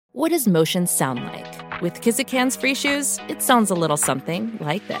What does motion sound like? With Kizikans free shoes, it sounds a little something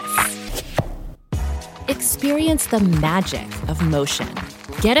like this. Experience the magic of motion.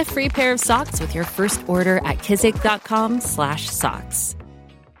 Get a free pair of socks with your first order at kizik.com/socks.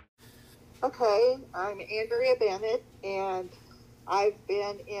 Okay, I'm Andrea Bennett, and I've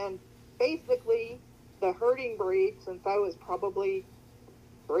been in basically the herding breed since I was probably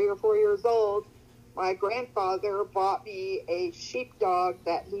 3 or 4 years old. My grandfather bought me a sheepdog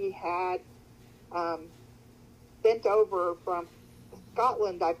that he had sent over from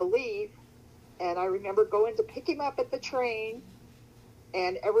Scotland, I believe, and I remember going to pick him up at the train,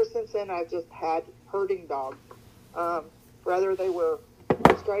 and ever since then I've just had herding dogs. Whether they were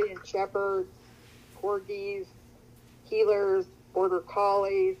Australian Shepherds, Corgis, Heelers, Border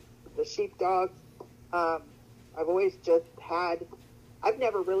Collies, the sheepdogs. I've always just had, I've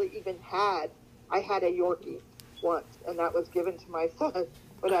never really even had, I had a Yorkie once, and that was given to my son.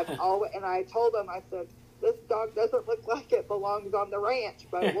 But I've always, and I told him, I said, this dog doesn't look like it belongs on the ranch,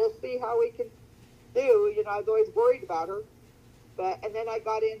 but we'll see how we can do. You know, I was always worried about her. And then I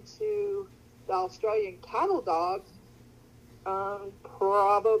got into the Australian cattle dogs,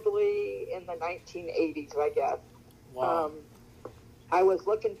 probably in the 1980s, I guess. Wow. I was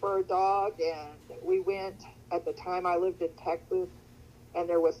looking for a dog, and we went, at the time I lived in Texas, and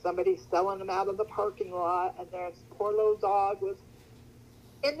there was somebody selling them out of the parking lot, and this poor little dog was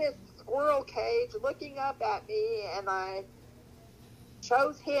in this squirrel cage looking up at me, and I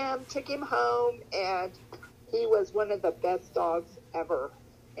chose him, took him home, and he was one of the best dogs ever.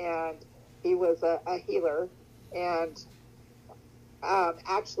 And he was a healer, and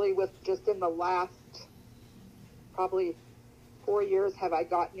actually with just in the last probably 4 years have I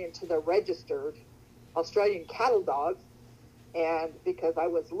gotten into the registered Australian cattle dogs, and because I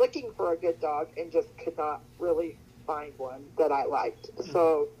was looking for a good dog and just could not really find one that I liked.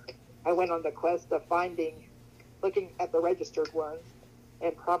 So I went on the quest of looking at the registered ones,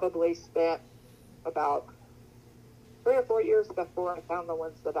 and probably spent about 3 or 4 years before I found the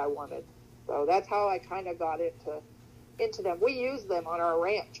ones that I wanted. So that's how I kind of got into them. We use them on our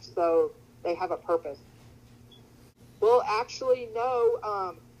ranch, so they have a purpose. Well, actually,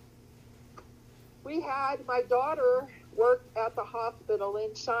 no. We had my daughter work at the hospital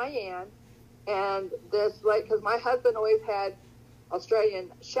in Cheyenne, and because my husband always had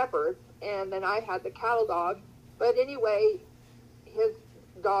Australian Shepherds, and then I had the cattle dog. But anyway, his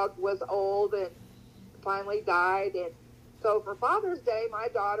dog was old and finally died, and so for Father's Day, my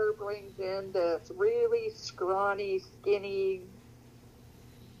daughter brings in this really scrawny, skinny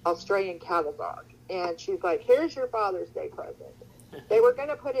Australian cattle dog, and she's like, here's your Father's Day present. They were going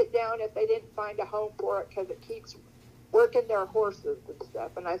to put it down if they didn't find a home for it, because it keeps working their horses and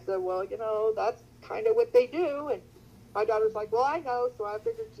stuff. And I said, well, you know, that's kind of what they do. And my daughter's like, well, I know, so I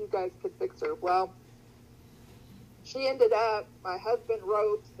figured you guys could fix her. Well, she ended up, my husband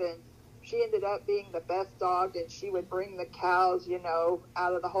ropes, and she ended up being the best dog, and she would bring the cows, you know,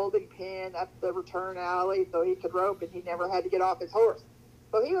 out of the holding pen up the return alley so he could rope, and he never had to get off his horse.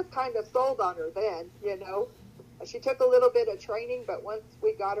 So he was kind of sold on her then, you know. She took a little bit of training, but once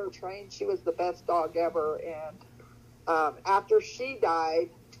we got her trained, she was the best dog ever. And after she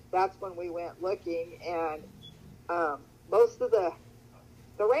died, that's when we went looking, and most of the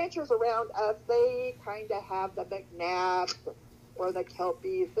ranchers around us, they kind of have the McNabs or the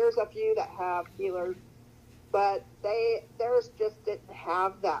Kelpies. There's a few that have healers, but theirs just didn't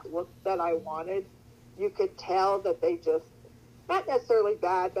have that look that I wanted. You could tell that they just, not necessarily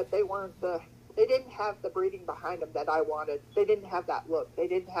bad, but they didn't have the breeding behind them that I wanted. They didn't have that look. They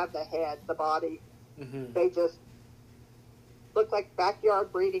didn't have the head, the body. Mm-hmm. They just looked like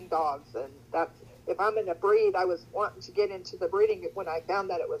backyard breeding dogs. And that's, if I'm in a breed, I was wanting to get into the breeding when I found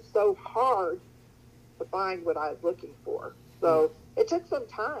that it was so hard to find what I was looking for. So it took some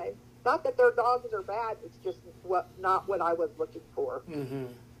time. Not that their dogs are bad. It's just not what I was looking for.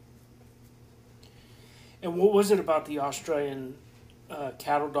 Mm-hmm. And what was it about the Australian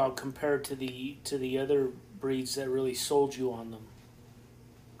cattle dog compared to the other breeds that really sold you on them?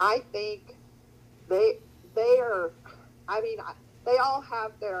 I think they are, I mean, they all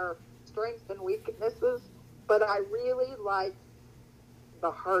have their strengths and weaknesses, but I really like the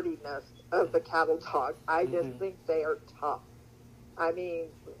hardiness of the cattle dog. I just think they are tough. I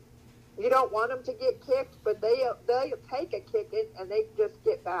mean, you don't want them to get kicked, but they'll take a kicking and they just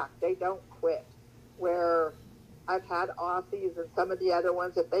get back. They don't quit. Where I've had Aussies and some of the other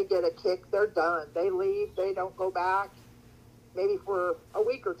ones, if they get a kick, they're done. They leave. They don't go back, maybe for a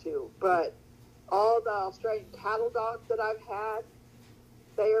week or two. But all the Australian cattle dogs that I've had,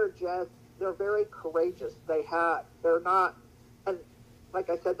 they're very courageous. They're not, and like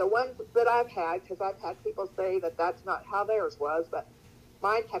I said, the ones that I've had, because I've had people say that that's not how theirs was, but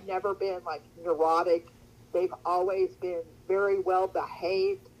mine have never been like neurotic. They've always been very well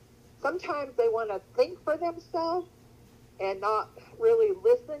behaved. Sometimes they want to think for themselves and not really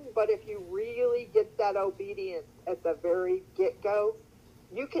listen, but if you really get that obedience at the very get-go,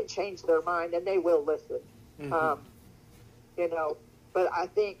 you can change their mind and they will listen. Mm-hmm. You know, but I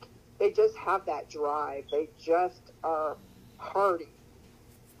think they just have that drive. They just are hardy.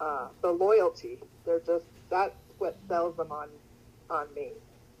 The loyalty, that's what sells them on me.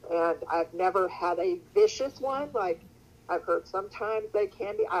 And I've never had a vicious one. Like, I've heard sometimes they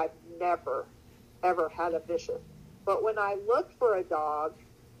can be. I've never, ever had a vicious. But when I look for a dog,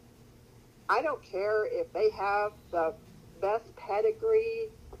 I don't care if they have the best pedigree,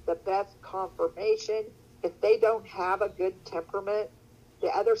 the best conformation. If they don't have a good temperament, the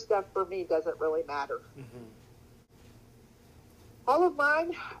other stuff for me doesn't really matter. Mm-hmm. All of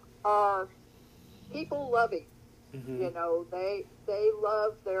mine are people-loving. Mm-hmm. You know, they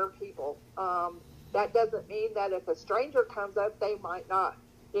love their people. That doesn't mean that if a stranger comes up, they might not,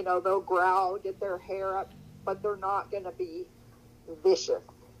 you know, they'll growl, get their hair up, but they're not going to be vicious,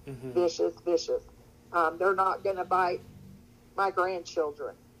 mm-hmm. vicious. They're not going to bite my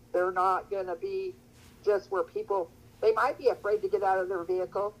grandchildren. They're not going to be just where people, they might be afraid to get out of their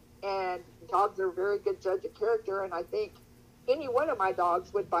vehicle, and dogs are a very good judge of character, and I think any one of my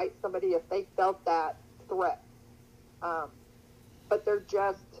dogs would bite somebody if they felt that threat. But they're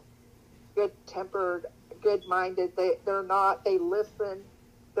just good-tempered, good-minded. They listen.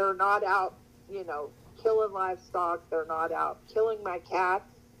 They're not out, you know, killing livestock. They're not out killing my cats,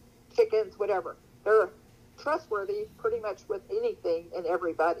 chickens, whatever. They're trustworthy pretty much with anything and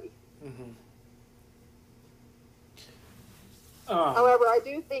everybody. Mm-hmm. However, I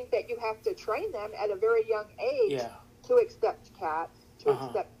do think that you have to train them at a very young age to accept cats, to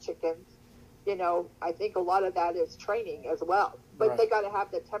accept chickens. You know, I think a lot of that is training as well. But they got to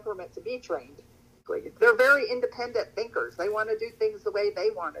have the temperament to be trained. They're very independent thinkers. They want to do things the way they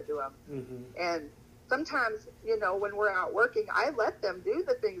want to do them. Mm-hmm. And sometimes, you know, when we're out working, I let them do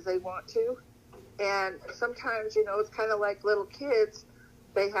the things they want to. And sometimes, you know, it's kind of like little kids.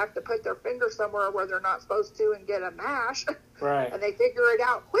 They have to put their finger somewhere where they're not supposed to and get a mash. Right. And they figure it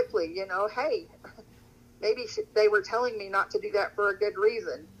out quickly, you know, hey, maybe they were telling me not to do that for a good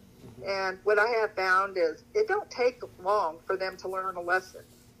reason. Mm-hmm. And what I have found is it don't take long for them to learn a lesson.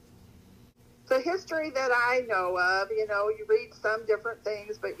 The history that I know of, you know, you read some different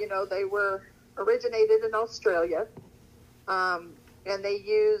things, but, you know, they were originated in Australia. And they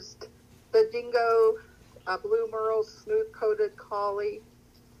used the dingo, blue merle, smooth-coated collie.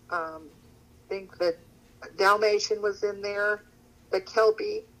 I think the Dalmatian was in there, the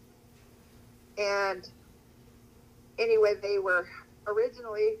Kelpie. And anyway, they were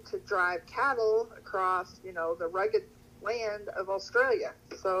originally to drive cattle across, you know, the rugged land of Australia.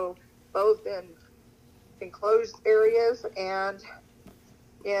 So both in enclosed areas and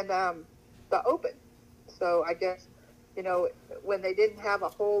in the open. So I guess, you know, when they didn't have a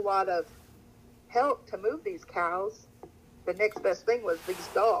whole lot of help to move these cows, the next best thing was these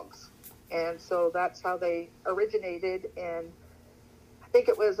dogs. And so that's how they originated. And I think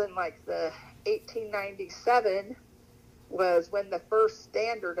it was in like the 1897 was when the first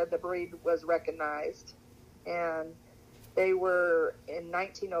standard of the breed was recognized. And they were, in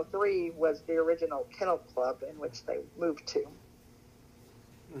 1903 was the original kennel club in which they moved to.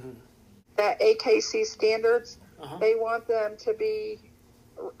 Mm-hmm. That AKC standards, they want them to be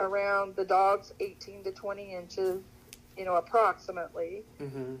around the dogs 18 to 20 inches, you know, approximately.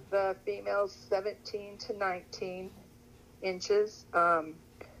 Mm-hmm. The females 17 to 19 inches.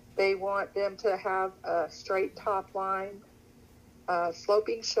 They want them to have a straight top line,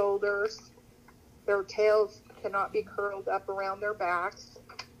 sloping shoulders. Their tails cannot be curled up around their backs.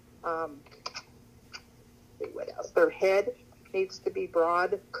 See what else. Their head needs to be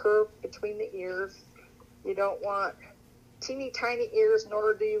broad, curved between the ears. You don't want teeny tiny ears,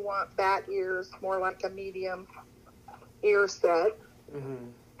 nor do you want fat ears, more like a medium ear set. Mm-hmm.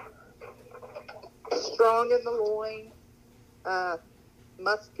 Strong in the loin,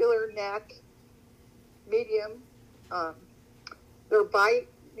 muscular neck, medium. Their bite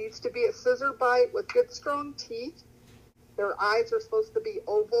needs to be a scissor bite with good strong teeth. Their eyes are supposed to be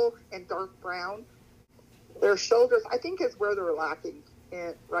oval and dark brown. Their shoulders, I think, is where they're lacking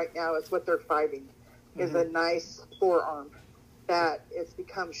right now, is what they're fighting, is a nice forearm that it's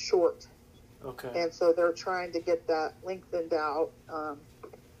become short. Okay. And so they're trying to get that lengthened out.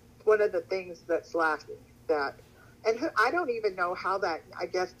 One of the things that's lacking, and I don't even know how that, I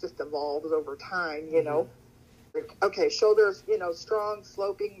guess, just evolves over time, you know. Okay, shoulders, strong,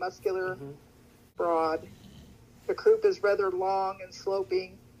 sloping, muscular, broad. The croup is rather long and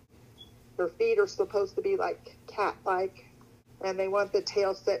sloping. Their feet are supposed to be like cat-like, and they want the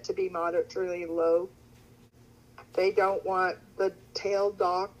tail set to be moderately low. They don't want the tail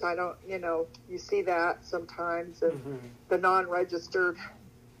docked. You see that sometimes. And the non-registered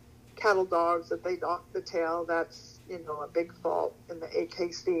cattle dogs, that they dock the tail, that's, a big fault in the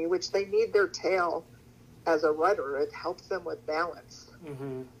AKC, which they need their tail as a rudder. It helps them with balance.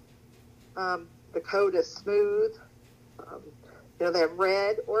 The coat is smooth. They have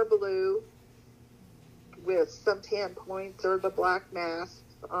red or blue with some tan points or the black masks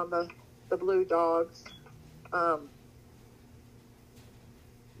on the blue dogs.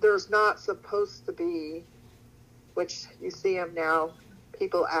 There's not supposed to be, which you see them now,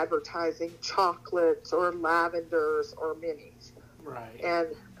 people advertising chocolates or lavenders or minis. Right. And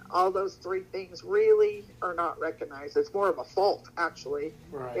all those three things really are not recognized. It's more of a fault, actually.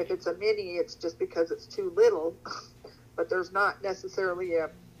 Right. If it's a mini, it's just because it's too little, but there's not necessarily a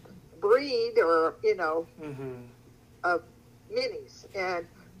breed or, of minis. And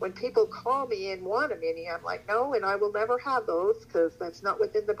when people call me and want a mini, I'm like, no, and I will never have those because that's not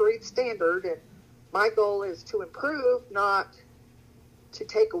within the breed standard. And my goal is to improve, not to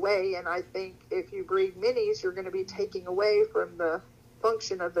take away. And I think if you breed minis, you're going to be taking away from the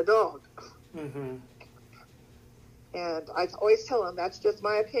function of the dog. And I always tell them that's just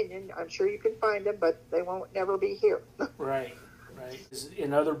my opinion. I'm sure you can find them, but they won't never be here. Right.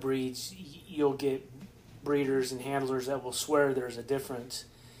 In other breeds, you'll get breeders and handlers that will swear there's a difference.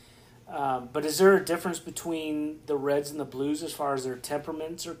 But is there a difference between the reds and the blues as far as their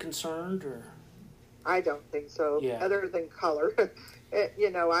temperaments are concerned? Or I don't think so. Yeah. Other than color,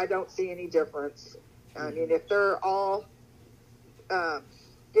 I don't see any difference. I mean, if they're all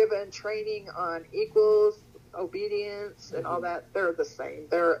given training on equals, obedience, and all that, they're the same.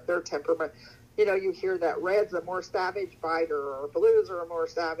 Their temperament. You hear that red's a more savage biter or blues are a more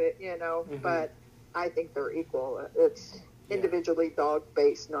savage, but I think they're equal. It's individually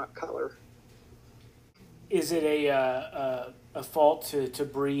dog-based, not color. Is it a fault to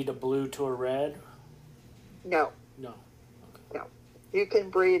breed a blue to a red? No. No. Okay. No. You can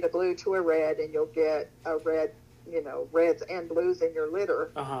breed a blue to a red, and you'll get a red, reds and blues in your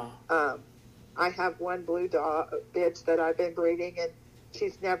litter. I have one blue dog bitch that I've been breeding, and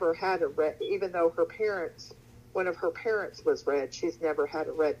she's never had a red, even though one of her parents was red, she's never had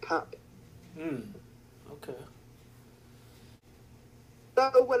a red pup. Okay.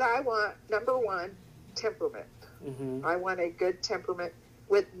 So what I want, number one, temperament. I want a good temperament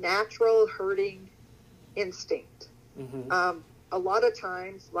with natural herding instinct. A lot of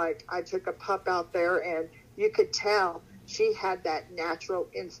times, like I took a pup out there and you could tell she had that natural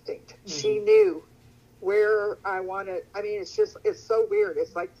instinct. She knew where I wanted. I mean, it's so weird.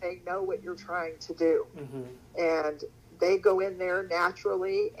 It's like they know what you're trying to do. And they go in there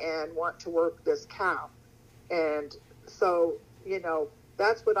naturally and want to work this cow. And so,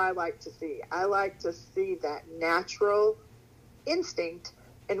 that's what I like to see. I like to see that natural instinct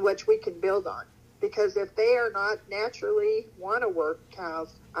in which we can build on. Because if they are not naturally want to work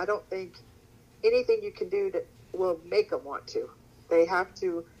cows, I don't think anything you can do will make them want to. They have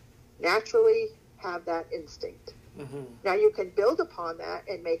to naturally have that instinct. Now you can build upon that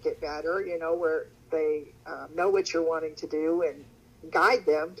and make it better, where they know what you're wanting to do and guide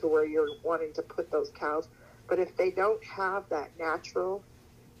them to where you're wanting to put those cows. But if they don't have that natural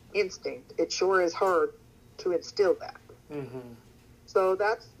instinct, it sure is hard to instill that. So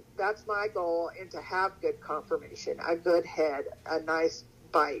that's my goal, and to have good conformation, a good head, a nice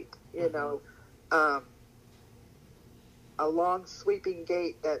bite, a long sweeping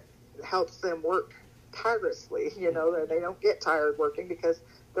gait that helps them work tirelessly, that they don't get tired working because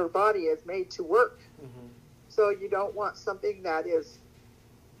their body is made to work. So you don't want something that is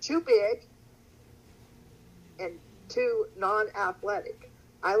too big and too non-athletic.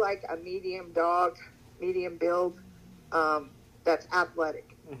 I like a medium dog, medium build, that's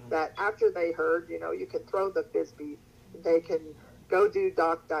athletic. That after they herd, you can throw the frisbee. They can go do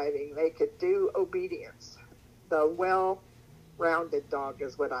dock diving. They could do obedience. The well-rounded dog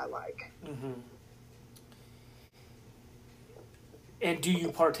is what I like. And do you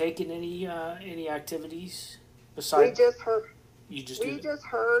partake in any activities besides? We just herd. You just we just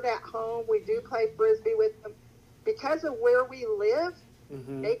herd at home. We do play frisbee with them because of where we live.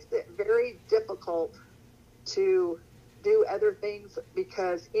 Makes it very difficult to do other things,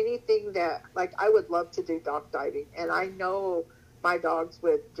 because anything that, like, I would love to do dock diving, and I know my dogs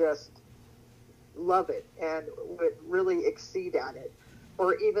would just love it and would really exceed at it,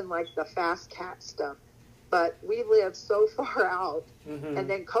 or even like the fast cat stuff. but we lived so far out. Mm-hmm. And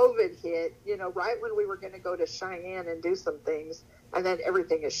then COVID hit, right when we were going to go to Cheyenne and do some things, and then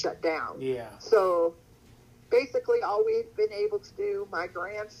everything is shut down. Yeah. So basically all we've been able to do, my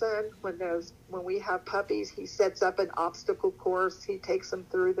grandson, when we have puppies, he sets up an obstacle course. He takes them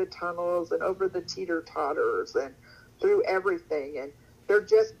through the tunnels and over the teeter-totters and through everything. And they're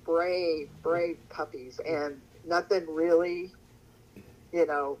just brave puppies, and nothing really,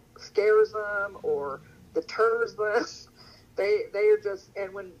 scares them or deters them. They are just,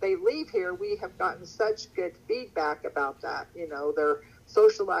 and when they leave here, we have gotten such good feedback about that. They're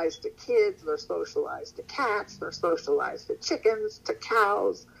socialized to kids, they're socialized to cats, they're socialized to chickens, to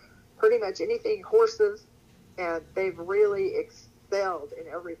cows, pretty much anything, horses, and they've really excelled in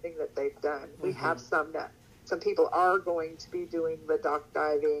everything that they've done. Mm-hmm. We have some people are going to be doing the dock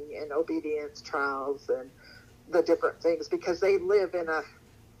diving and obedience trials and the different things because they live in a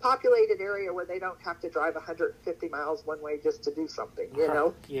populated area where they don't have to drive 150 miles one way just to do something,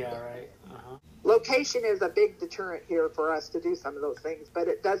 Yeah, right. Uh-huh. Location is a big deterrent here for us to do some of those things, but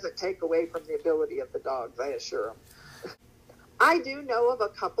it doesn't take away from the ability of the dogs, I assure them. I do know of a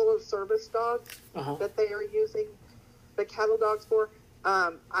couple of service dogs that they are using the cattle dogs for.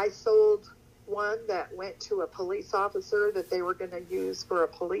 I sold one that went to a police officer that they were going to use for a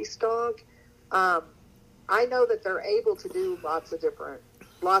police dog. I know that they're able to do lots of different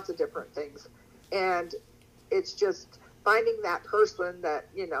things, and it's just finding that person that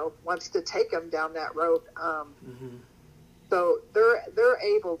wants to take them down that road. So they're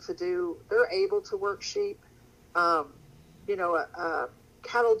able to work sheep.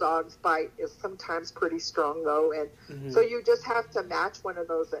 Cattle dog's bite is sometimes pretty strong though, and so you just have to match one of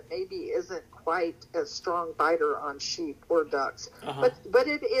those that maybe isn't quite as strong biter on sheep or ducks. But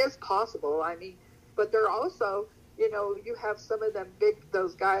it is possible. I mean, but they're also, you have some of them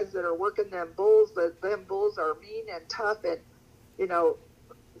those guys that are working them bulls, them bulls are mean and tough, and,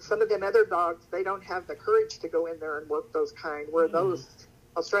 some of them other dogs, they don't have the courage to go in there and work those kind, where those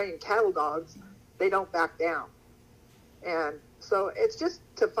Australian cattle dogs, they don't back down. And so it's just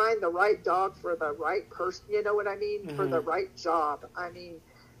to find the right dog for the right person, you know what I mean, for the right job. I mean,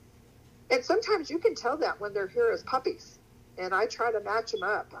 and sometimes you can tell that when they're here as puppies, and I try to match them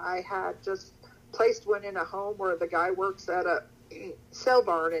up. I had just placed one in a home where the guy works at a sale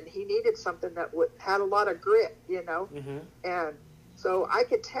barn, and he needed something that had a lot of grit, and so I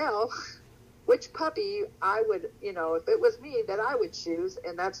could tell which puppy I would, if it was me, that I would choose,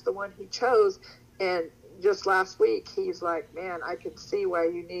 and that's the one he chose. And just last week, he's like, man, I could see why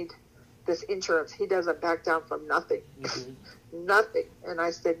you need this insurance. He doesn't back down from nothing, nothing. And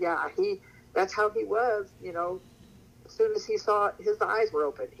I said, yeah, that's how he was, as soon as he saw his eyes were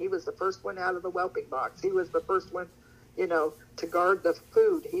open. He was the first one out of the whelping box. He was the first one, to guard the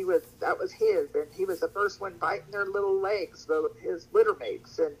food. That was his, and he was the first one biting their little legs, his litter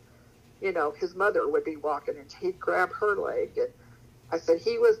mates. And, his mother would be walking, and he'd grab her leg. And I said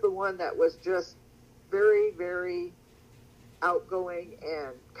he was the one that was just very, very outgoing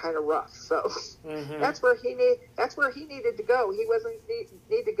and kind of rough. So that's where he needed to go. He wasn't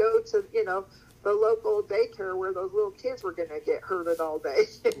need to go to, the local daycare where those little kids were going to get hurted all day.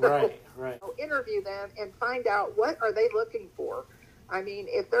 Right. Interview them and find out what are they looking for. I mean,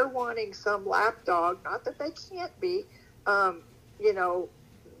 if they're wanting some lap dog, not that they can't be,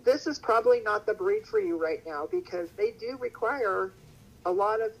 this is probably not the breed for you right now, because they do require a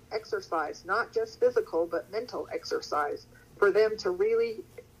lot of exercise, not just physical, but mental exercise for them to really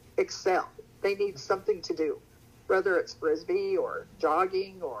excel. They need something to do, whether it's Frisbee or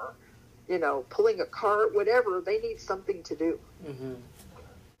jogging or, pulling a cart, whatever. They need something to do.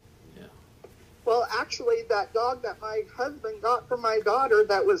 Yeah. Well, actually, that dog that my husband got for my daughter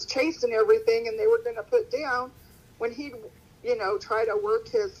that was chasing everything and they were going to put down, when he'd, try to work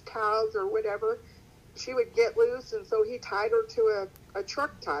his cows or whatever, she would get loose, and so he tied her to a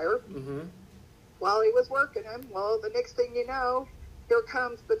truck tire while he was working him. Well, the next thing you know, here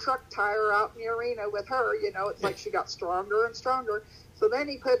comes the truck tire out in the arena with her. It's like she got stronger and stronger. So then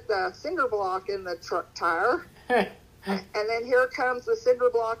he put the cinder block in the truck tire, and then here comes the cinder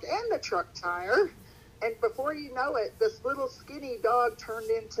block and the truck tire. And before you know it, this little skinny dog turned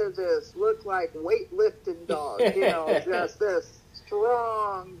into this look like weightlifting dog, just this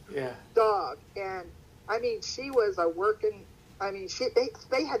strong dog. And I mean, she was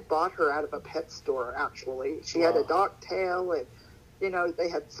they had bought her out of a pet store, actually. She had a dog tail, and, they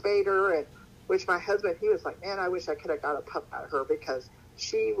had spayed her, and which my husband, he was like, man, I wish I could have got a pup out of her, because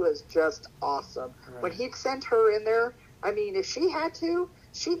she was just awesome. Right. When he'd sent her in there, I mean, if she had to,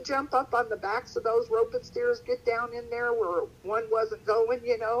 she'd jump up on the backs of those roping steers, get down in there where one wasn't going,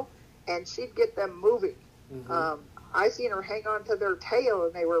 and she'd get them moving. Mm-hmm. I seen her hang on to their tail,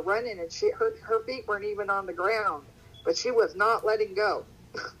 and they were running, and her feet weren't even on the ground, but she was not letting go.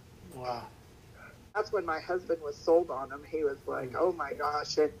 Wow. That's when my husband was sold on them. He was like, oh my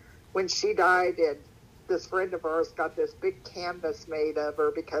gosh. And when she died, and this friend of ours got this big canvas made of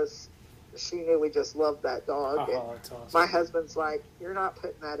her because she knew we just loved that dog. Oh, that's awesome. My husband's like, you're not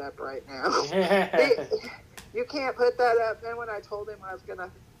putting that up right now. You can't put that up. Then when I told him I was going to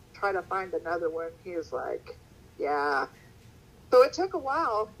try to find another one, he was like, yeah. So it took a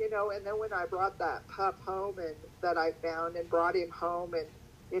while, you know, and then when I brought that pup home and that I found and brought him home, and,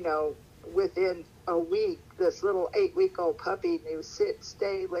 you know, within a week, this little 8-week-old puppy knew sit,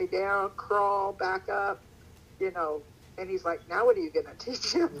 stay, lay down, crawl, back up, you know, and he's like, now what are you going to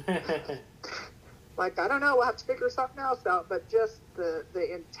teach him? Like, I don't know, we'll have to figure something else out, but just the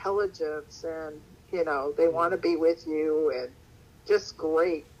intelligence and, you know, they want to be with you, and just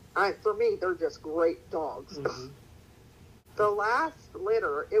great. For me, they're just great dogs. Mm-hmm. The last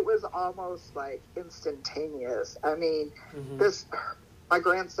litter, it was almost like instantaneous. I mean, my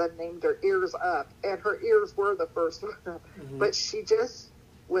grandson named her Ears Up, and her ears were the first one up, but she just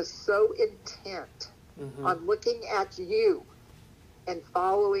was so intent on looking at you and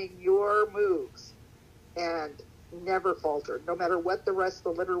following your moves, and never faltered. No matter what the rest of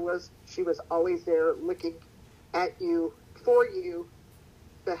the litter was, she was always there looking at you, for you,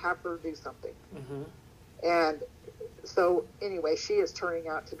 to have her do something. And so anyway, she is turning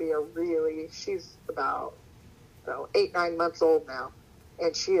out to be she's about 8-9 months old now,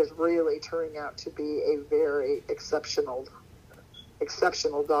 and she is really turning out to be a very exceptional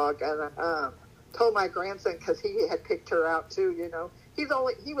dog. And told my grandson, because he had picked her out too, you know, he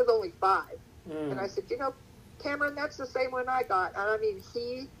was only 5, and I said, you know, Cameron, that's the same one I got. And I mean,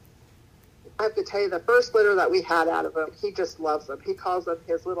 I have to tell you, the first litter that we had out of him, he just loves them. He calls them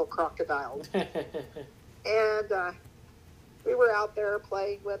his little crocodiles. And we were out there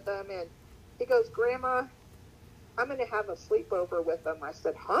playing with them, and he goes, Grandma, I'm going to have a sleepover with them. I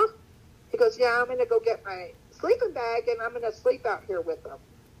said, huh? He goes, yeah, I'm going to go get my sleeping bag, and I'm going to sleep out here with them.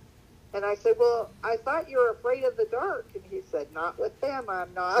 And I said, well, I thought you were afraid of the dark. And he said, not with them,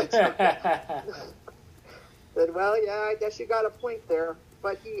 I'm not. I said, well, yeah, I guess you got a point there.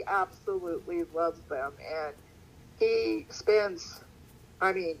 But he absolutely loves them. And he spends,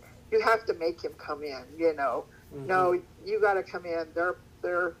 I mean, you have to make him come in, you know. No, you got to come in.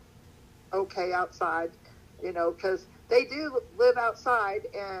 They're okay outside, you know, because they do live outside,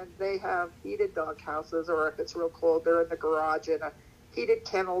 and they have heated dog houses, or if it's real cold, they're in the garage and a heated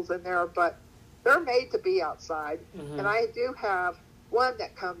kennels in there, but they're made to be outside. And I do have one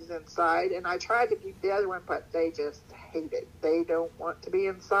that comes inside, and I tried to keep the other one, but they just hate it. They don't want to be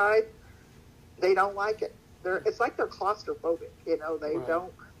inside. They don't like it. It's like they're claustrophobic, you know. They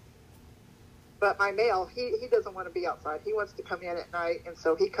don't. But my male, he doesn't want to be outside. He wants to come in at night, and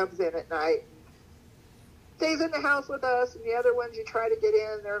so he comes in at night and stays in the house with us. And the other ones, you try to get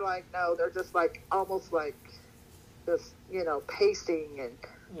in, they're like, no, they're just like, almost like this, you know, pacing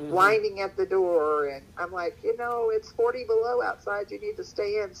and whining at the door. And I'm like, you know, it's 40 below outside. You need to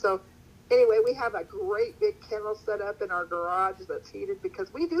stay in. So anyway, we have a great big kennel set up in our garage that's heated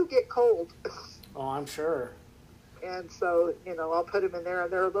because we do get cold. Oh, I'm sure. And so, you know, I'll put them in there,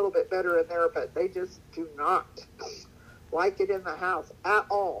 and they're a little bit better in there, but they just do not like it in the house at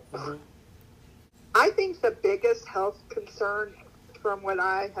all. I think the biggest health concern from what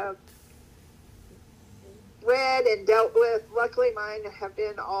I have read and dealt with, luckily mine have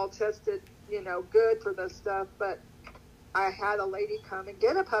been all tested, you know, good for this stuff, but I had a lady come and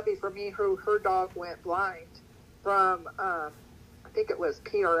get a puppy for me who her dog went blind from, I think it was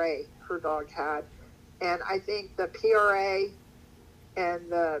PRA her dog had. And I think the PRA and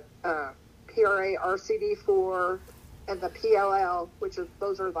the PRA RCD4 and the PLL,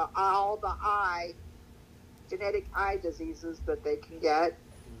 those are all the genetic eye diseases that they can get.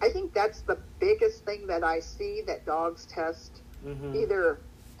 I think that's the biggest thing that I see that dogs test either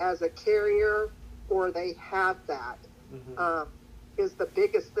as a carrier or they have that, is the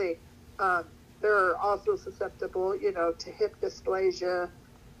biggest thing. They're also susceptible, you know, to hip dysplasia,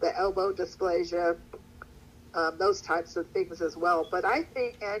 the elbow dysplasia, those types of things as well. But I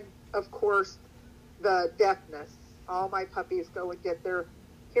think, and of course, the deafness. All my puppies go and get their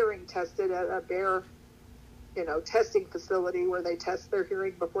hearing tested at a Bear, you know, testing facility where they test their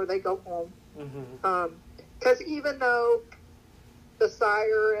hearing before they go home. Because even though the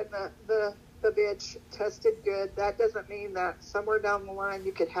sire and the bitch tested good, that doesn't mean that somewhere down the line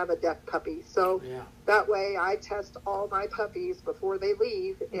you could have a deaf puppy. So that way I test all my puppies before they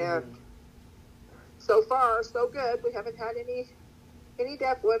leave, and so far so good. We haven't had any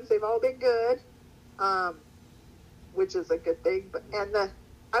deaf ones. They've all been good. which is a good thing. But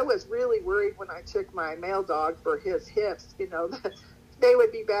I was really worried when I took my male dog for his hips, that they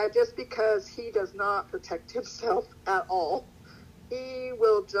would be bad just because he does not protect himself at all. He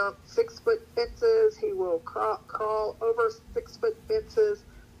will jump 6-foot fences. He will crawl over 6-foot fences.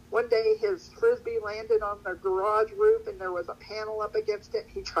 One day his Frisbee landed on the garage roof and there was a panel up against it.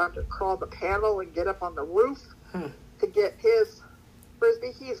 He tried to crawl the panel and get up on the roof to get his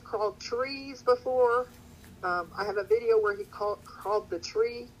Frisbee. He's crawled trees before. I have a video where he crawled the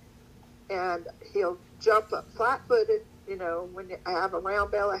tree, and he'll jump up flat-footed. When I have a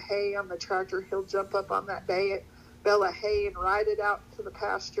round bale of hay on the tractor, he'll jump up on that bale of hay and ride it out to the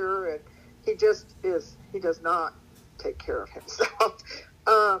pasture. And he does not take care of himself.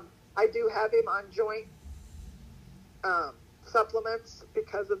 I do have him on joint supplements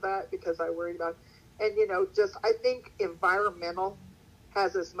because of that, because I worried about it. And, I think environmental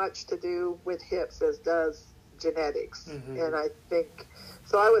has as much to do with hips as does genetics. And I think,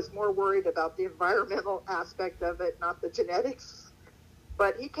 so I was more worried about the environmental aspect of it, not the genetics.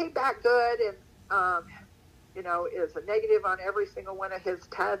 But he came back good and, is a negative on every single one of his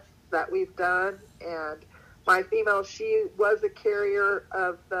tests that we've done. And my female, she was a carrier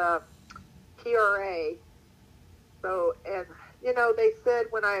of the PRA. So, and, they said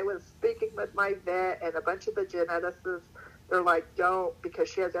when I was speaking with my vet and a bunch of the geneticists, they're like, don't, because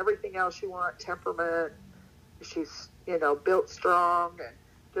she has everything else you want, temperament. She's, built strong and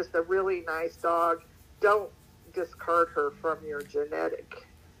just a really nice dog. Don't discard her from your genetic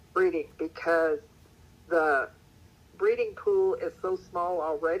breeding, because the breeding pool is so small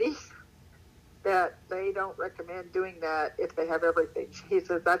already that they don't recommend doing that if they have everything. He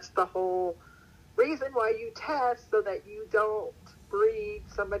says that's the whole reason why you test, so that you don't breed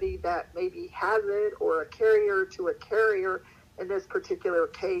somebody that maybe has it, or a carrier to a carrier. In this particular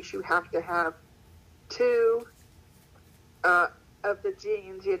case, you have to have two of the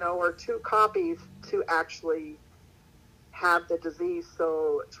genes, or two copies to actually have the disease.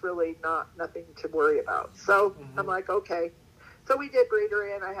 So it's really nothing to worry about. So I'm like, okay. So we did breed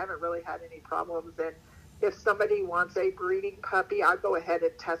her in. I haven't really had any problems. And if somebody wants a breeding puppy, I go ahead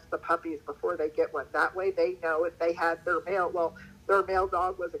and test the puppies before they get one. That way they know if they had their male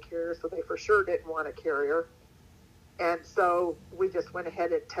dog was a carrier, so they for sure didn't want a carrier. And so we just went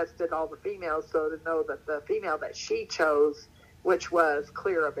ahead and tested all the females, so to know that the female that she chose, which was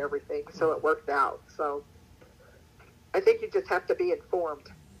clear of everything, so it worked out. So I think you just have to be informed.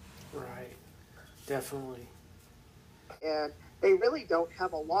 Right. Definitely. And they really don't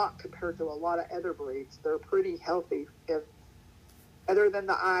have a lot compared to a lot of other breeds. They're pretty healthy. If, other than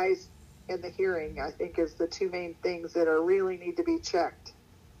the eyes and the hearing, I think is the two main things that really need to be checked.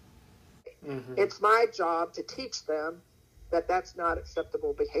 It's my job to teach them that that's not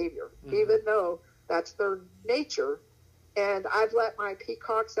acceptable behavior, even though that's their nature. And I've let my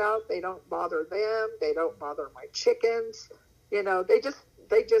peacocks out. They don't bother them. They don't bother my chickens. They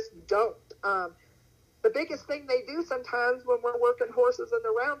just don't. The biggest thing they do sometimes when we're working horses in the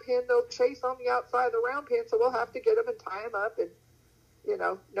round pen, they'll chase on the outside of the round pen, so we'll have to get them and tie them up. And,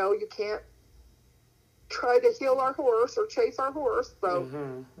 no, you can't try to heal our horse or chase our horse.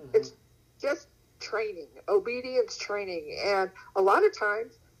 So it's just training, obedience training. And a lot of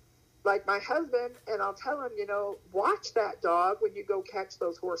times, like my husband, and I'll tell him, watch that dog when you go catch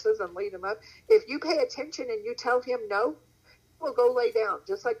those horses and lead them up. If you pay attention and you tell him no, he'll go lay down,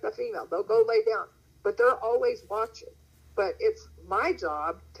 just like the female. They'll go lay down. But they're always watching. But it's my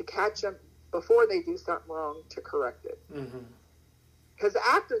job to catch them before they do something wrong to correct it. Because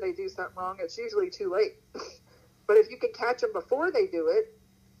after they do something wrong, it's usually too late. But if you can catch them before they do it,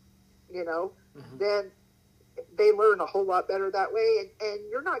 then they learn a whole lot better that way. And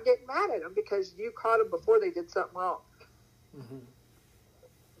you're not getting mad at them because you caught them before they did something wrong.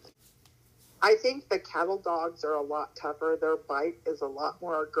 I think the cattle dogs are a lot tougher. Their bite is a lot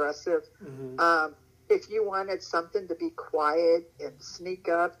more aggressive. If you wanted something to be quiet and sneak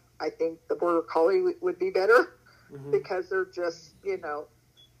up, I think the Border Collie would be better because they're just,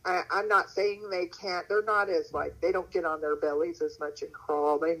 I'm not saying they can't. They're not as they don't get on their bellies as much and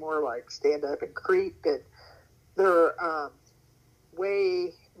crawl. They more stand up and creep. And they're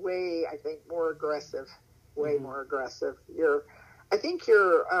way, I think, more aggressive. Way more aggressive. I think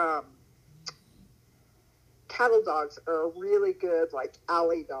your cattle dogs are really good,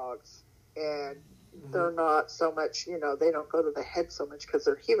 alley dogs. And they're not so much, they don't go to the head so much because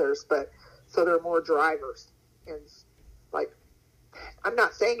they're healers, but so they're more drivers. And I'm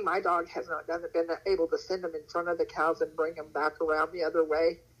not saying my dog has not been able to send them in front of the cows and bring them back around the other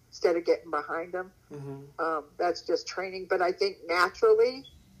way instead of getting behind them. That's just training. But I think naturally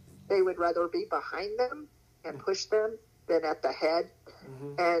they would rather be behind them and push them than at the head.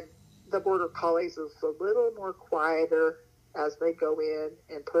 And the Border Collies is a little more quieter as they go in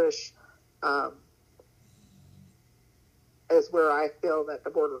and push, is where I feel that the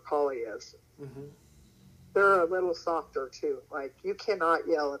Border Collie is. They're a little softer too. Like, you cannot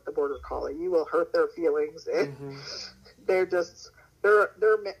yell at the Border Collie. You will hurt their feelings. And they're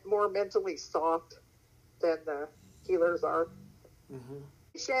more mentally soft than the healers are.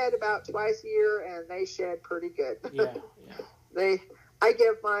 They shed about twice a year, and they shed pretty good. I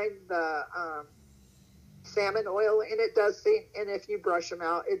give mine the salmon oil, and it does seem, and if you brush them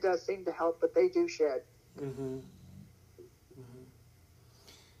out, it does seem to help, but they do shed.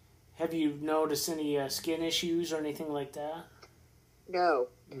 Have you noticed any skin issues or anything like that? No.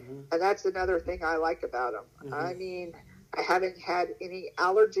 And that's another thing I like about them. I mean, I haven't had any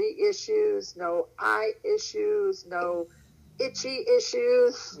allergy issues, no eye issues, no itchy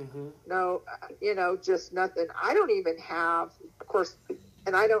issues, no, just nothing. I don't even have, of course,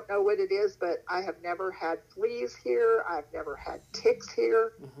 and I don't know what it is, but I have never had fleas here. I've never had ticks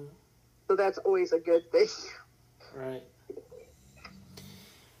here. So that's always a good thing. Right.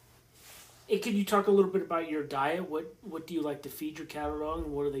 Hey, can you talk a little bit about your diet? What do you like to feed your cattle dog,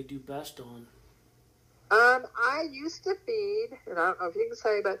 and what do they do best on? I used to feed, and I don't know if you can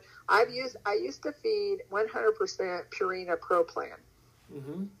say, but I used to feed 100% Purina Pro Plan.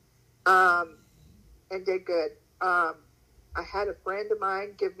 And did good. I had a friend of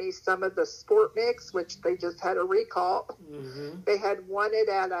mine give me some of the Sport Mix, which they just had a recall. They had won it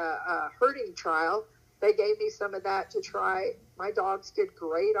at a herding trial. They gave me some of that to try. My dogs did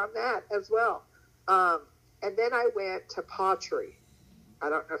great on that as well. And then I went to pottery. I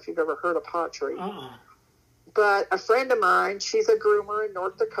don't know if you've ever heard of pottery. But a friend of mine, she's a groomer in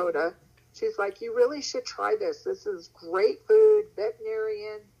North Dakota. She's like, you really should try this. This is great food,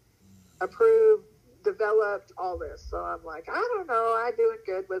 veterinarian approved, developed, all this. So I'm like, I don't know. I'm doing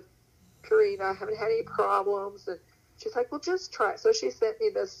good with Purina. I haven't had any problems. And she's like, well, just try it. So she sent me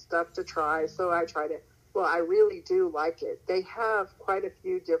this stuff to try. So I tried it. Well, I really do like it. They have quite a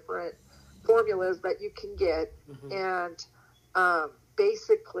few different formulas that you can get. And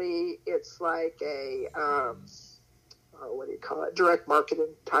basically it's like a, what do you call it? Direct marketing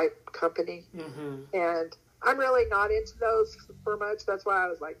type company. And I'm really not into those for much. That's why I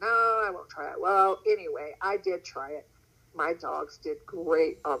was like, no, I won't try it. Well, anyway, I did try it. My dogs did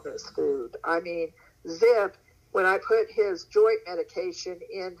great on this food. I mean, Zip, when I put his joint medication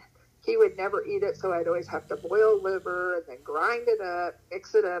in, he would never eat it, so I'd always have to boil liver and then grind it up,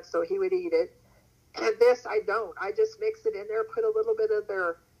 mix it up so he would eat it. And this, I don't. I just mix it in there, put a little bit of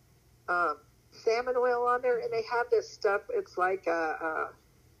their salmon oil on there, and they have this stuff. It's like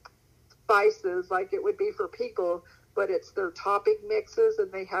spices, like it would be for people, but it's their topping mixes,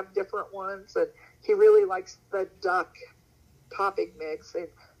 and they have different ones. And he really likes the duck topping mix, and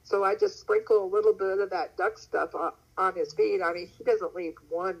so I just sprinkle a little bit of that duck stuff on his feed. I mean, he doesn't leave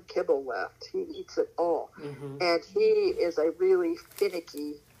one kibble left. He eats it all. And he is a really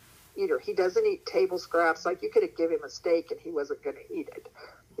finicky eater. He doesn't eat table scraps. Like, you could have given him a steak and he wasn't going to eat it.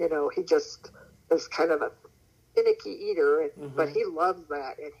 He just is kind of a finicky eater, but he loves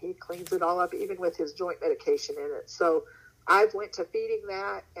that, and he cleans it all up, even with his joint medication in it. So I've went to feeding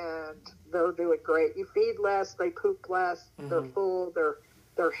that, and they're doing great. You feed less, they poop less, they're full, their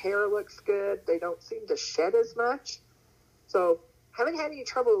hair looks good, they don't seem to shed as much. So haven't had any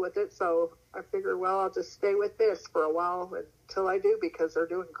trouble with it, so I figure, well, I'll just stay with this for a while until I do, because they're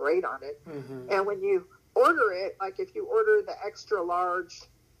doing great on it. And when you order it, like if you order the extra large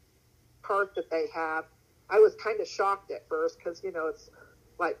part that they have, I was kind of shocked at first because, it's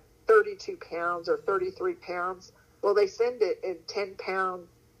like 32 pounds or 33 pounds. Well, they send it in 10-pound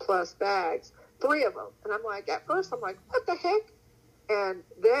plus bags, 3 of them. And I'm like, at first, I'm like, what the heck? And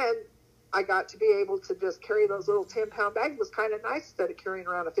then I got to be able to just carry those little 10-pound bags. It was kind of nice instead of carrying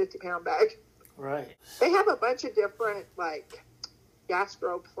around a 50-pound bag. Right. They have a bunch of different, like,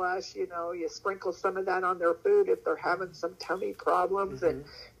 Gastro Plus, you sprinkle some of that on their food if they're having some tummy problems. And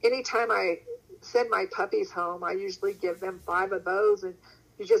anytime I send my puppies home, I usually give them 5 of those, and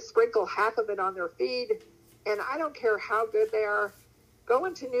you just sprinkle half of it on their feed. And I don't care how good they are.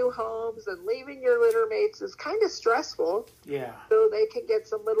 Going to new homes and leaving your litter mates is kind of stressful. Yeah. So they can get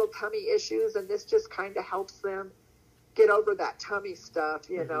some little tummy issues, and this just kind of helps them get over that tummy stuff,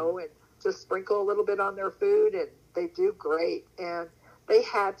 and just sprinkle a little bit on their food, and they do great. And they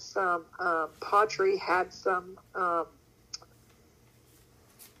had some, Pottery had some,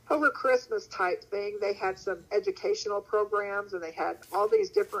 over Christmas type thing, they had some educational programs, and they had all these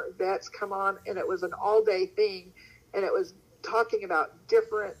different vets come on, and it was an all-day thing, and it was talking about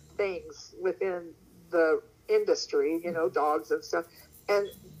different things within the industry, you know, dogs and stuff. And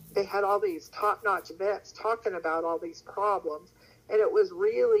they had all these top-notch vets talking about all these problems. And it was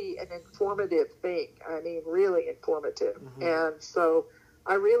really an informative thing. I mean, really informative. Mm-hmm. And so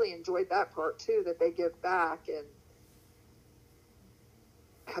I really enjoyed that part, too, that they give back and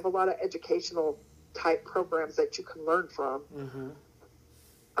have a lot of educational type programs that you can learn from. Mm-hmm.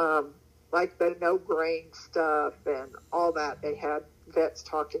 Like the no grain stuff and all that. They had vets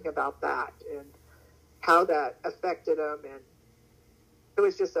talking about that and how that affected them. And it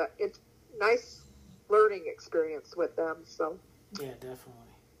was just it's nice learning experience with them. So yeah,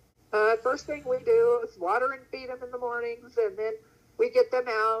 definitely. First thing we do is water and feed them in the mornings, and then we get them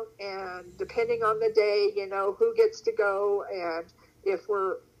out, and depending on the day, you know, who gets to go. And if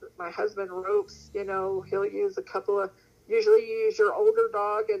my husband ropes, you know, he'll use usually you use your older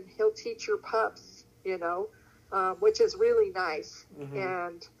dog, and he'll teach your pups, you know, which is really nice. Mm-hmm.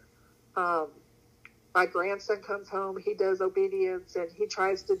 And my grandson comes home, he does obedience, and he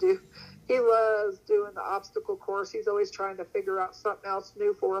loves doing the obstacle course. He's always trying to figure out something else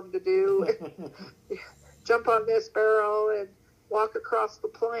new for him to do. Jump on this barrel and walk across the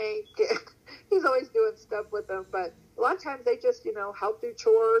plank. He's always doing stuff with them. But a lot of times they just, you know, help do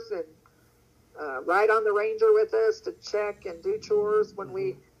chores and ride on the Ranger with us to check and do chores. When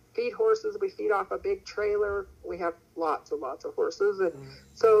we feed horses, we feed off a big trailer. We have lots and lots of horses. And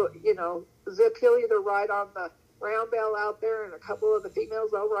so, you know, Zip, he'll either ride on the round bale out there, and a couple of the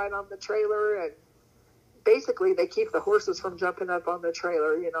females, they'll ride on the trailer. And basically they keep the horses from jumping up on the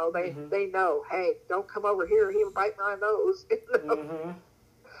trailer. You know, they know, hey, don't come over here, he'll bite my nose. You know? Mm-hmm.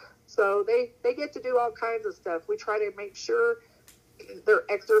 So they get to do all kinds of stuff. We try to make sure they're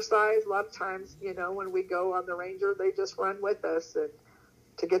exercised. A lot of times, you know, when we go on the Ranger, they just run with us and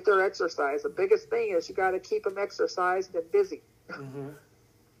to get their exercise. The biggest thing is you got to keep them exercised and busy. Mm-hmm.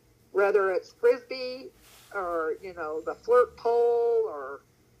 Whether it's frisbee or, you know, the flirt pole or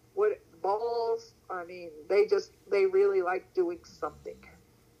balls. I mean, they really like doing something.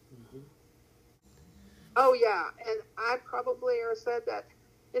 Mm-hmm. Oh yeah, and I probably said that,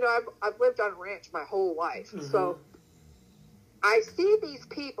 you know, I've lived on a ranch my whole life, so I see these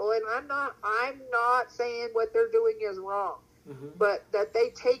people, and I'm not saying what they're doing is wrong, but that they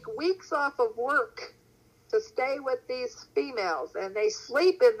take weeks off of work to stay with these females, and they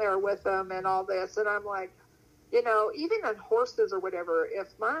sleep in there with them and all this, and I'm like, you know, even on horses or whatever, if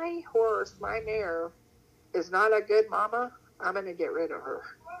my mare, is not a good mama, I'm going to get rid of her,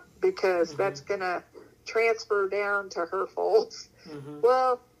 because that's going to transfer down to her foals.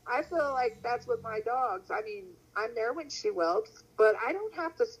 Well, I feel like that's with my dogs. I mean, I'm there when she whelps, but I don't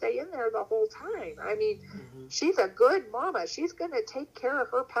have to stay in there the whole time. I mean, she's a good mama. She's going to take care of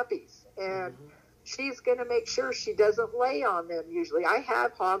her puppies, and she's going to make sure she doesn't lay on them. Usually I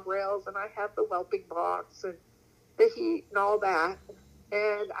have hog rails, and I have the whelping box and the heat and all that,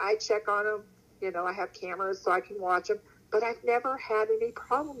 and I check on them. You know, I have cameras so I can watch them, but I've never had any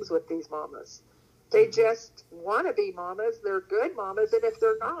problems with these mamas. They just want to be mamas. They're good mamas, and if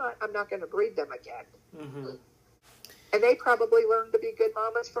they're not, I'm not going to breed them again. And they probably learned to be good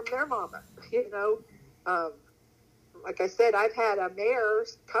mamas from their mama. You know, like I said, I've had a mare, a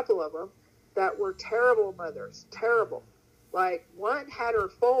couple of them, that were terrible mothers, terrible. Like, one had her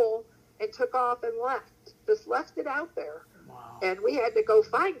foal and took off and just left it out there. Wow. And we had to go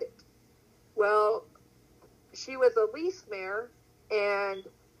find it. Well, she was a lease mare, and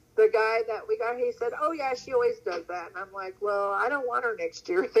the guy that we got, he said, oh yeah, she always does that. And I'm like, well, I don't want her next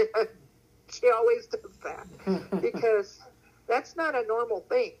year. She always does that, because that's not a normal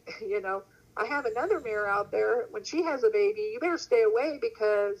thing. You know, I have another mare out there. When she has a baby, you better stay away,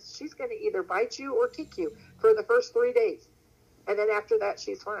 because she's going to either bite you or kick you for the first 3 days. And then after that,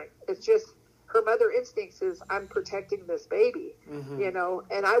 she's fine. It's just her mother instincts is, I'm protecting this baby, you know,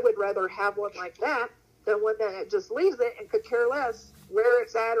 and I would rather have one like that than one that just leaves it and could care less where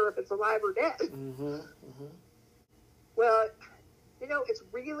it's at or if it's alive or dead. Well, you know, it's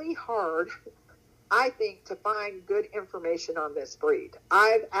really hard, I think, to find good information on this breed.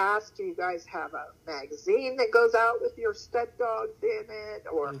 I've asked, do you guys have a magazine that goes out with your stud dogs in it?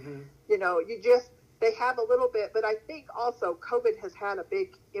 Or, you know, they have a little bit, but I think also COVID has had a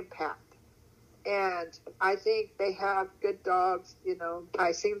big impact. And I think they have good dogs. You know,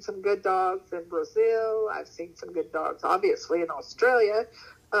 I've seen some good dogs in Brazil. I've seen some good dogs, obviously, in Australia,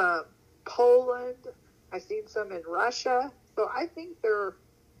 Poland. I've seen some in Russia. So I think they're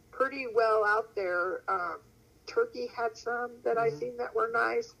pretty well out there. Turkey had some that I've seen that were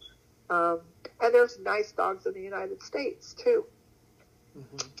nice. And there's nice dogs in the United States, too.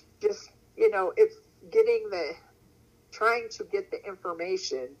 Just, you know, it's trying to get the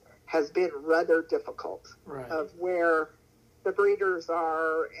information has been rather difficult, right. of where the breeders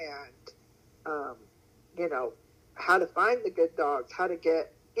are, and how to find the good dogs, how to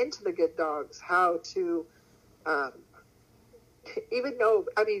get into the good dogs, how to even know,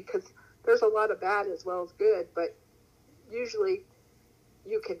 because there's a lot of bad as well as good, but usually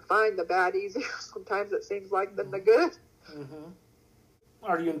you can find the bad easier sometimes, it seems like, than the good. Mm-hmm.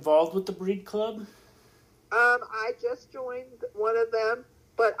 Are you involved with the breed club? I just joined one of them,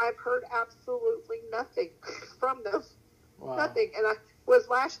 but I've heard absolutely nothing from them. Wow. Nothing. And I was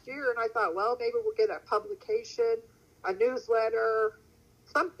last year, and I thought, well, maybe we'll get a publication, a newsletter,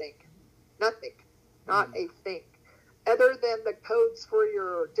 something. Nothing. Not a thing. Other than the codes for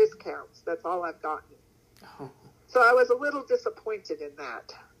your discounts. That's all I've gotten. Oh. So I was a little disappointed in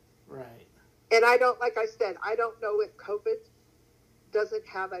that. Right. And I don't, like I said, I don't know if COVID doesn't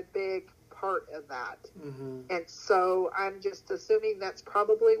have a big part of that. Mm-hmm. And so I'm just assuming that's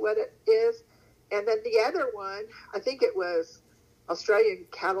probably what it is. And then the other one, I think it was Australian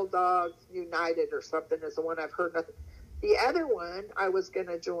Cattle Dogs United or something, is the one I've heard nothing. The other one I was going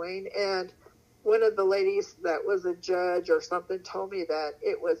to join, and one of the ladies that was a judge or something told me that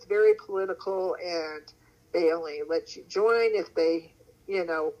it was very political, and they only let you join if they,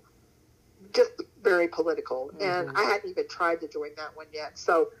 just very political. Mm-hmm. And I hadn't even tried to join that one yet.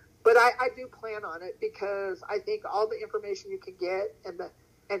 So, but I do plan on it, because I think all the information you can get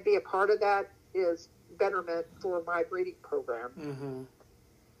and be a part of that is betterment for my breeding program. Mm-hmm.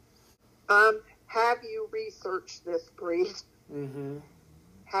 Have you researched this breed? Mm-hmm.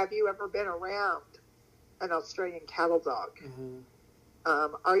 Have you ever been around an Australian cattle dog?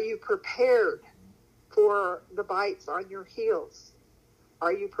 Mm-hmm. Are you prepared for the bites on your heels?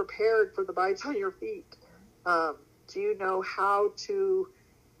 Are you prepared for the bites on your feet? Do you know how to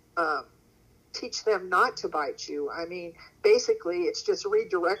teach them not to bite you? Basically, it's just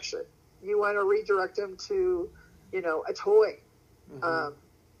redirection. You want to redirect them to, a toy. Mm-hmm.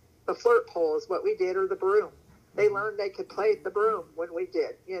 The flirt pole is what we did, or the broom. They learned they could play the broom when we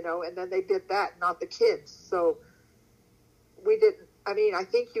did, and then they did that, not the kids. So we didn't, I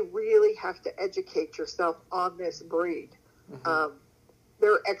think you really have to educate yourself on this breed. Mm-hmm.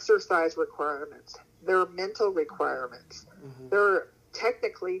 Their exercise requirements, their mental requirements. Mm-hmm. They're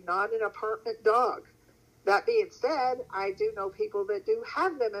technically not an apartment dog. That being said, I do know people that do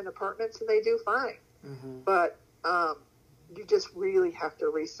have them in apartments, and they do fine. Mm-hmm. But you just really have to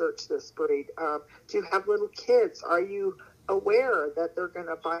research this breed. Do you have little kids? Are you aware that they're going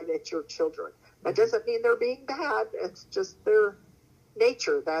to bite at your children? That doesn't mean they're being bad. It's just their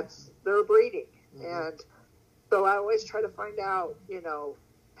nature. That's their breeding. Mm-hmm. And so I always try to find out,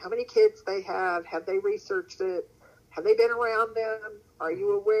 how many kids they have. Have they researched it? Have they been around them? Are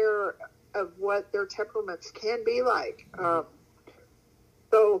you aware of what their temperaments can be like?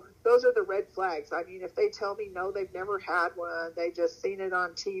 So those are the red flags. If they tell me no, they've never had one, they just seen it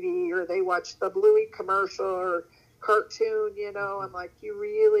on TV, or they watched the Bluey commercial or cartoon, I'm like, you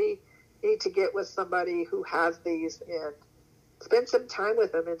really need to get with somebody who has these and spend some time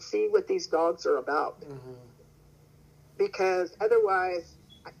with them and see what these dogs are about. Mm-hmm. Because otherwise,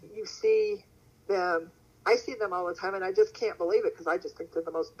 you see them, I see them all the time, and I just can't believe it, because I just think they're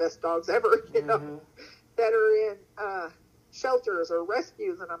the most best dogs ever, Mm-hmm. that are in shelters or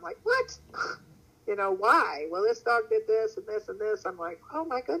rescues, and I'm like, what? Why? Well, this dog did this and this and this. I'm like, oh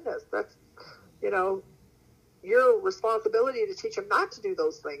my goodness, that's, your responsibility to teach them not to do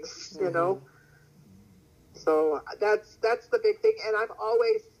those things, Mm-hmm. So that's the big thing. And I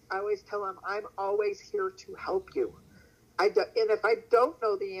always tell them, I'm always here to help you. And if I don't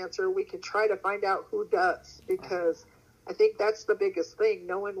know the answer, we can try to find out who does, because I think that's the biggest thing,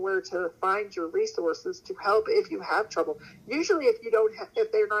 knowing where to find your resources to help if you have trouble. Usually if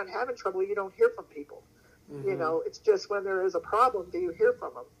they're not having trouble, you don't hear from people. Mm-hmm. It's just when there is a problem, do you hear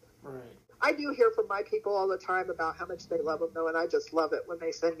from them? Right. I do hear from my people all the time about how much they love them, though, and I just love it when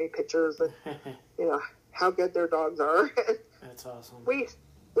they send me pictures and, how good their dogs are. That's awesome. We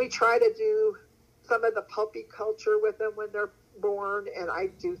try to do some of the puppy culture with them when they're born, and I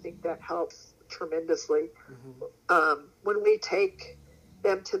do think that helps tremendously. Mm-hmm. When we take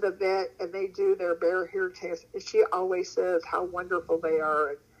them to the vet and they do their bear hair test, she always says how wonderful they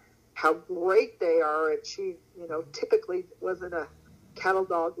are and how great they are. And she, typically wasn't a cattle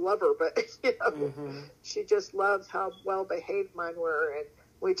dog lover, but Mm-hmm. she just loves how well behaved mine were. And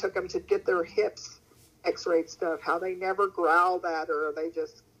we took them to get their hips x-rayed stuff, how they never growled at her, or they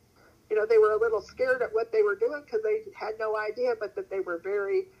just, they were a little scared at what they were doing because they had no idea, but that they were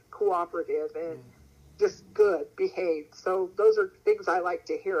very cooperative and just good behaved. So those are things I like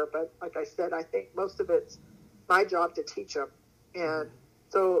to hear. But like I said, I think most of it's my job to teach them. And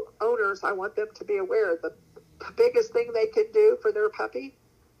So owners, I want them to be aware the biggest thing they can do for their puppy,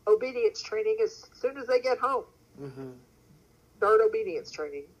 obedience training as soon as they get home. Mm-hmm. Start obedience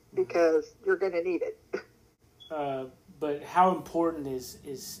training because you're going to need it. But how important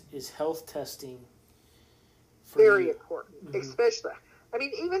is health testing? Very important, especially. I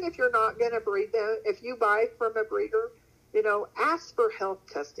mean, even if you're not going to breed them, if you buy from a breeder, ask for health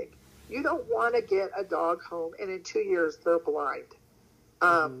testing. You don't want to get a dog home and in 2 years they're blind.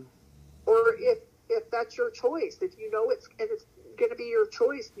 Or if that's your choice, if you know it's going to be your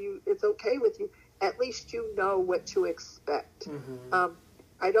choice, it's okay with you. At least you know what to expect.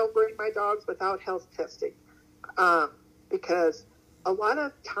 I don't bring my dogs without health testing because a lot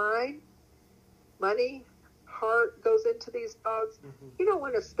of time, money, heart goes into these dogs. You don't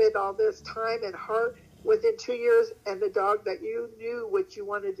want to spend all this time and heart within 2 years and the dog that you knew what you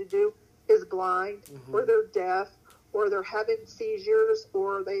wanted to do is blind or they're deaf or they're having seizures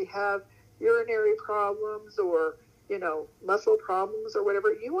or they have urinary problems or muscle problems or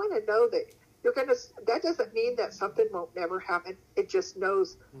whatever. You want to know that that doesn't mean that something won't never happen. It just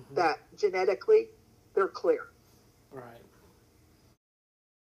knows that genetically they're clear. Right.